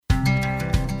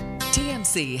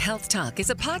TMC Health Talk is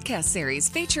a podcast series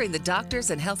featuring the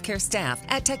doctors and healthcare staff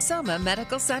at Texoma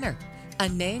Medical Center. A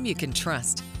name you can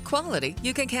trust, quality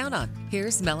you can count on.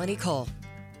 Here's Melanie Cole.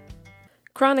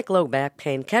 Chronic low back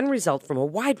pain can result from a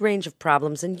wide range of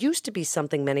problems and used to be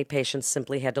something many patients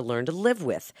simply had to learn to live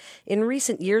with. In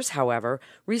recent years, however,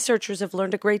 researchers have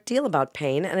learned a great deal about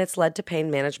pain, and it's led to pain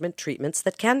management treatments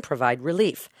that can provide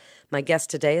relief. My guest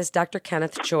today is Dr.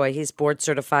 Kenneth Choi. He's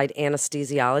board-certified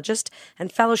anesthesiologist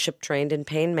and fellowship-trained in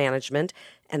pain management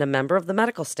and a member of the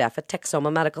medical staff at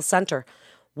Texoma Medical Center.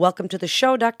 Welcome to the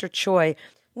show, Dr. Choi.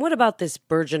 What about this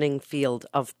burgeoning field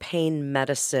of pain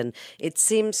medicine? It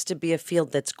seems to be a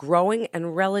field that's growing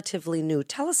and relatively new.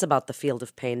 Tell us about the field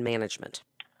of pain management.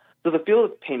 So the field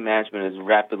of pain management is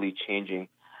rapidly changing.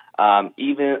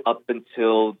 Even up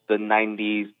until the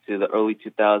 90s to the early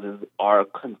 2000s, our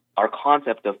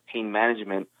concept of pain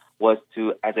management was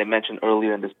to, as I mentioned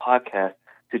earlier in this podcast,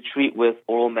 to treat with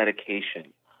oral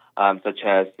medication, such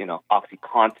as,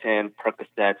 OxyContin,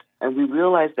 Percocet. And we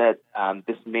realized that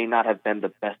this may not have been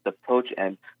the best approach,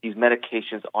 and these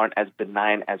medications aren't as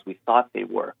benign as we thought they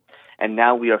were. And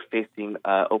now we are facing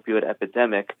an opioid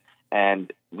epidemic,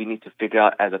 and we need to figure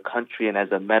out as a country and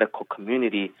as a medical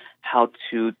community how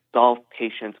to solve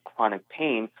patients' chronic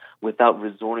pain without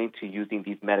resorting to using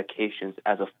these medications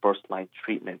as a first-line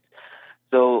treatment.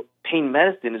 So pain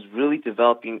medicine is really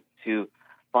developing to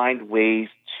find ways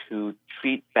to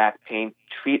treat back pain,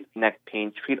 treat neck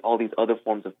pain, treat all these other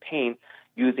forms of pain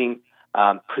using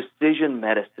precision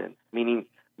medicine, meaning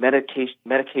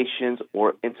medications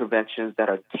or interventions that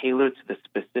are tailored to the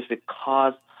specific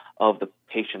cause of the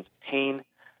patient's pain.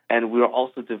 And we are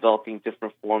also developing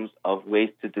different forms of ways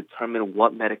to determine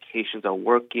what medications are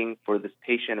working for this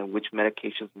patient and which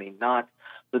medications may not.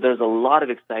 So there's a lot of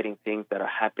exciting things that are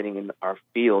happening in our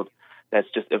field that's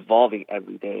just evolving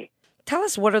every day. Tell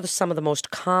us, what are some of the most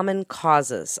common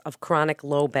causes of chronic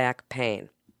low back pain?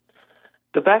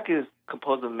 The back is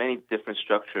composed of many different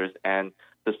structures, and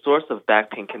the source of back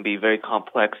pain can be very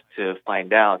complex to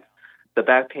find out. The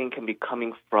back pain can be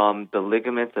coming from the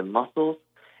ligaments and muscles.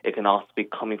 It can also be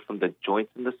coming from the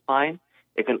joints in the spine.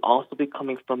 It can also be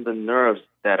coming from the nerves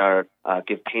that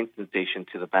give pain sensation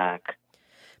to the back.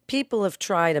 People have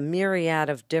tried a myriad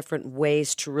of different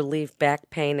ways to relieve back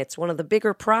pain. It's one of the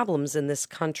bigger problems in this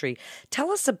country.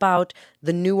 Tell us about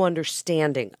the new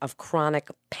understanding of chronic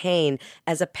pain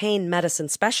as a pain medicine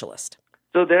specialist.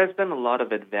 So there's been a lot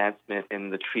of advancement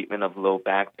in the treatment of low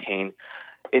back pain.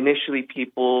 Initially,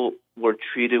 people were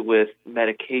treated with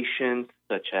medications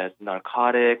such as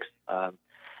narcotics,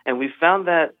 and we found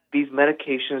that these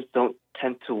medications don't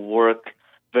tend to work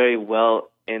very well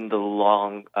in the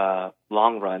long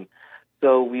run.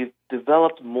 So we've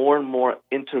developed more and more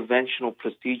interventional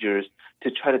procedures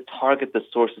to try to target the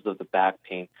sources of the back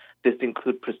pain. This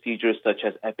includes procedures such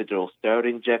as epidural steroid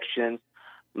injections,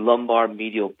 lumbar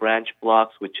medial branch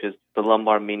blocks, which is the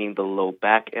lumbar meaning the low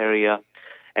back area.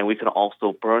 And we can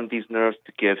also burn these nerves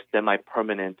to give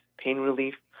semi-permanent pain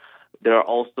relief. There are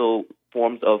also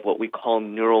forms of what we call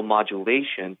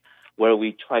neuromodulation, where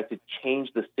we try to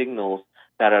change the signals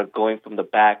that are going from the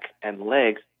back and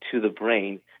legs to the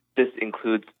brain. This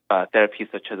includes therapies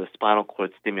such as a spinal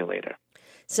cord stimulator.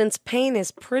 Since pain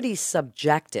is pretty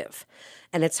subjective,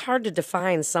 and it's hard to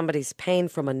define somebody's pain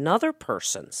from another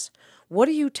person's, what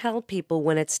do you tell people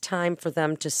when it's time for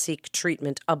them to seek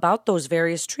treatment about those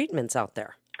various treatments out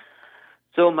there?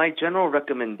 So my general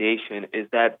recommendation is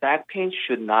that back pain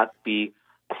should not be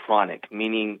chronic,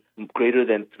 meaning greater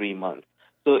than 3 months.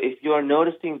 So if you are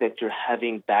noticing that you're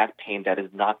having back pain that is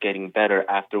not getting better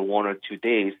after 1 or 2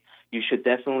 days, you should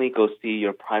definitely go see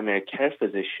your primary care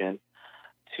physician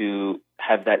to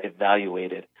have that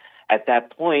evaluated. At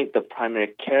that point, the primary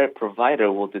care provider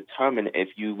will determine if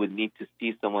you would need to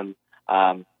see someone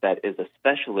that is a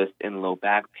specialist in low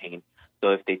back pain.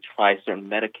 So if they try certain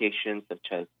medications such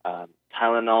as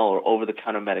Tylenol or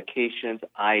over-the-counter medications,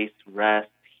 ice, rest,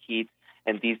 heat,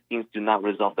 and these things do not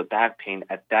resolve the back pain,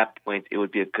 at that point it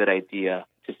would be a good idea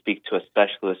to speak to a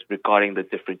specialist regarding the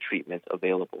different treatments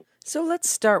available. So let's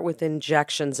start with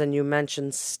injections, and you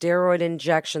mentioned steroid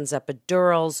injections,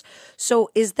 epidurals. So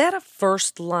is that a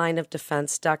first line of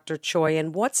defense, Dr. Choi,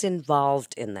 and what's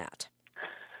involved in that?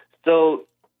 So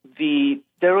the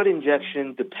steroid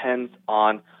injection depends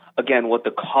on, again, what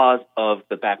the cause of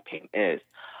the back pain is.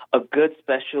 A good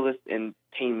specialist in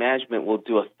pain management will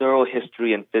do a thorough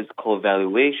history and physical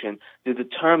evaluation to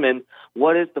determine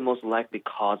what is the most likely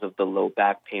cause of the low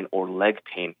back pain or leg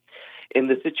pain. In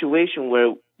the situation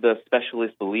where the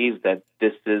specialist believes that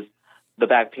the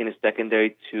back pain is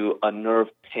secondary to a nerve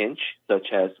pinch, such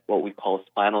as what we call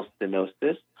spinal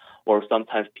stenosis, or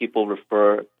sometimes people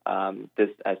refer this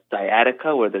as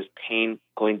sciatica, where there's pain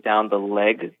going down the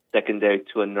leg secondary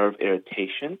to a nerve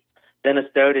irritation, then a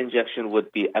steroid injection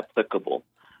would be applicable.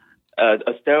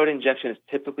 A steroid injection is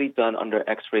typically done under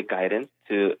X-ray guidance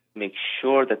to make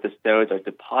sure that the steroids are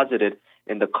deposited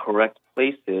in the correct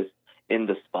places in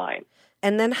the spine.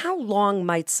 And then how long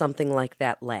might something like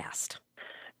that last?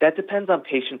 That depends on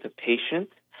patient to patient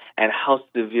and how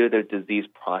severe their disease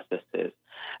process is.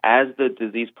 As the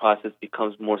disease process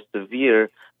becomes more severe,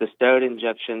 the steroid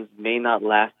injections may not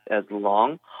last as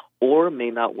long or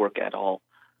may not work at all.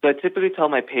 So I typically tell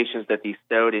my patients that these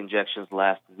steroid injections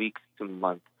last weeks to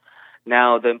months.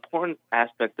 Now, the important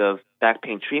aspect of back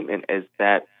pain treatment is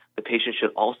that the patient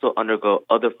should also undergo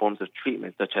other forms of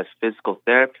treatment, such as physical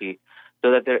therapy,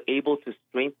 so that they're able to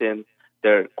strengthen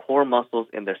their core muscles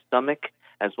in their stomach,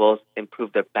 as well as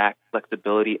improve their back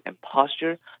flexibility and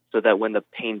posture, so that when the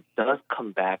pain does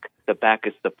come back, the back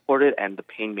is supported and the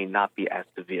pain may not be as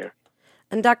severe.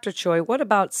 And Dr. Choi, what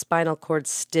about spinal cord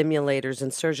stimulators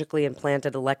and surgically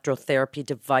implanted electrotherapy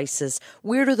devices?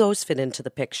 Where do those fit into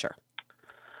the picture?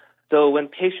 So when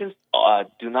patients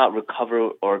do not recover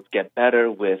or get better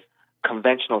with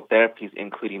conventional therapies,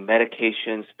 including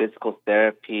medications, physical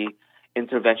therapy,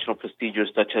 interventional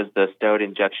procedures such as the steroid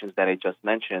injections that I just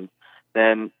mentioned,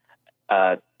 then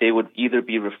they would either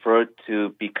be referred to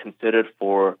be considered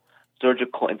for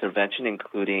surgical intervention,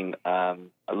 including a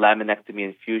laminectomy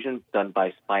infusion done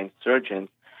by spine surgeons.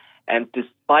 And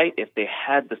despite if they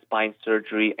had the spine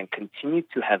surgery and continue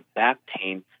to have back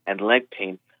pain and leg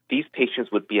pain, these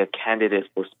patients would be a candidate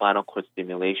for spinal cord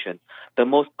stimulation. The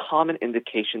most common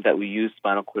indication that we use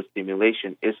spinal cord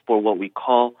stimulation is for what we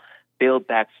call failed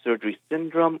back surgery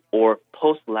syndrome or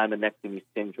post-laminectomy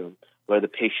syndrome, where the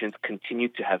patients continue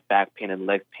to have back pain and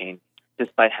leg pain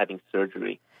despite having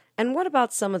surgery. And what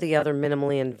about some of the other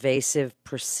minimally invasive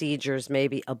procedures,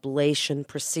 maybe ablation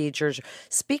procedures?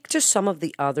 Speak to some of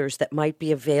the others that might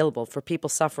be available for people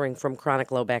suffering from chronic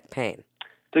low back pain.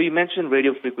 So you mentioned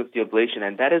radiofrequency ablation,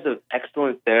 and that is an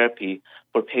excellent therapy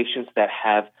for patients that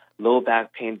have low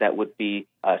back pain that would be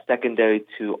secondary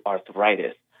to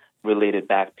arthritis-related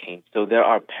back pain. So there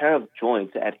are a pair of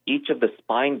joints at each of the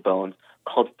spine bones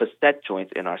called facet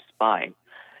joints in our spine.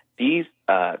 These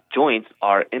joints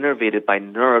are innervated by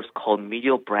nerves called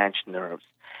medial branch nerves,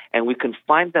 and we can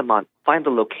find the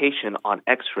location on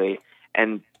X-ray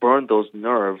and burn those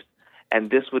nerves, and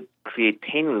this would create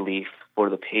pain relief for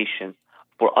the patient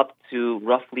for up to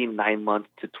roughly 9 months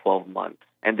to 12 months,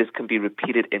 and this can be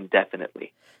repeated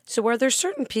indefinitely. So are there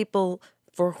certain people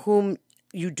for whom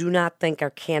you do not think are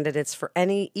candidates for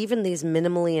even these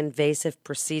minimally invasive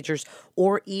procedures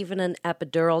or even an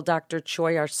epidural, Dr.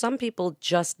 Choi? Are some people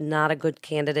just not a good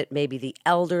candidate, maybe the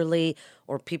elderly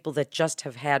or people that just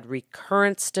have had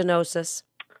recurrent stenosis?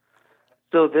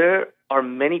 So there are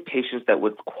many patients that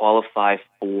would qualify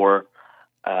for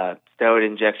steroid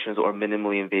injections or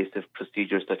minimally invasive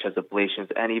procedures such as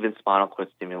ablations and even spinal cord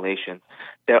stimulation.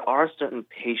 There are certain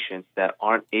patients that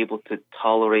aren't able to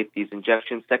tolerate these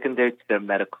injections secondary to their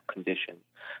medical condition.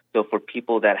 So for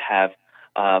people that have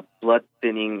blood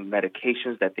thinning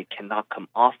medications that they cannot come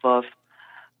off of,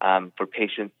 for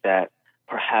patients that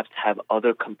perhaps have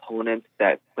other components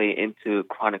that play into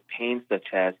chronic pain such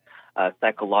as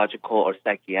psychological or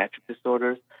psychiatric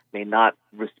disorders, may not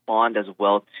respond as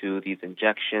well to these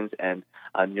injections and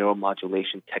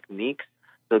neuromodulation techniques.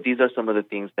 So these are some of the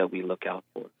things that we look out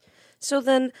for. So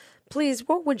then, please,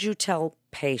 what would you tell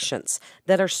patients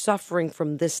that are suffering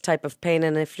from this type of pain?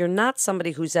 And if you're not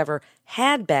somebody who's ever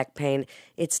had back pain,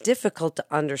 it's difficult to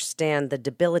understand the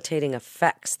debilitating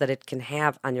effects that it can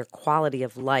have on your quality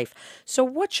of life. So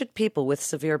what should people with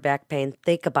severe back pain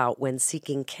think about when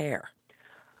seeking care?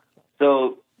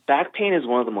 So back pain is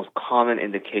one of the most common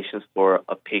indications for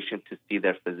a patient to see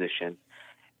their physician.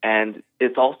 And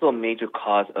it's also a major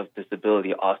cause of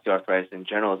disability. Osteoarthritis in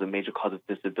general is a major cause of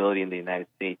disability in the United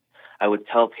States. I would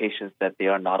tell patients that they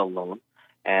are not alone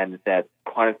and that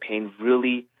chronic pain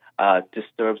really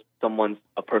disturbs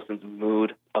a person's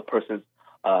mood, a person's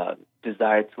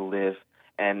desire to live.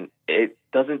 And it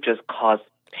doesn't just cause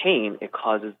pain, it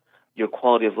causes your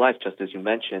quality of life, just as you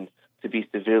mentioned, to be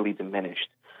severely diminished.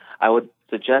 I would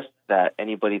suggest that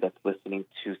anybody that's listening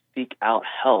to seek out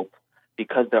help,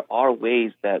 because there are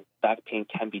ways that back pain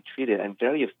can be treated, and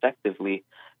very effectively.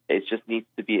 It just needs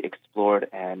to be explored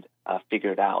and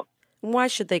figured out. Why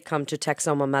should they come to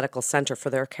Texoma Medical Center for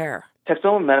their care?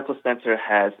 Texoma Medical Center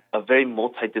has a very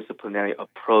multidisciplinary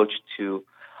approach to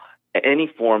any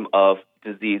form of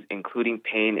disease, including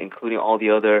pain, including all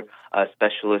the other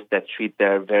specialists that treat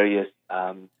their various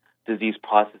disease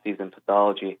processes and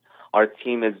pathology. Our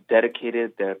team is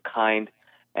dedicated, they're kind,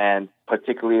 and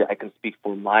particularly I can speak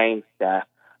for my staff.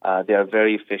 They are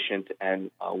very efficient and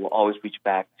will always reach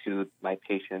back to my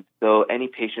patients. So any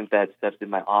patient that steps in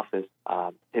my office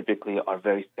typically are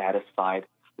very satisfied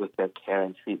with their care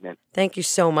and treatment. Thank you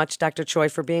so much, Dr. Choi,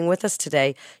 for being with us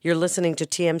today. You're listening to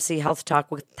TMC Health Talk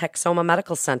with Texoma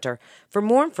Medical Center. For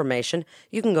more information,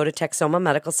 you can go to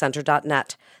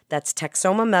texomamedicalcenter.net. That's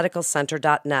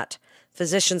texomamedicalcenter.net.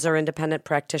 Physicians are independent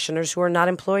practitioners who are not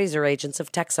employees or agents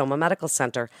of Texoma Medical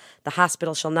Center. The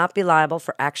hospital shall not be liable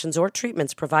for actions or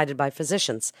treatments provided by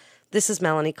physicians. This is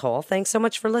Melanie Cole. Thanks so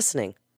much for listening.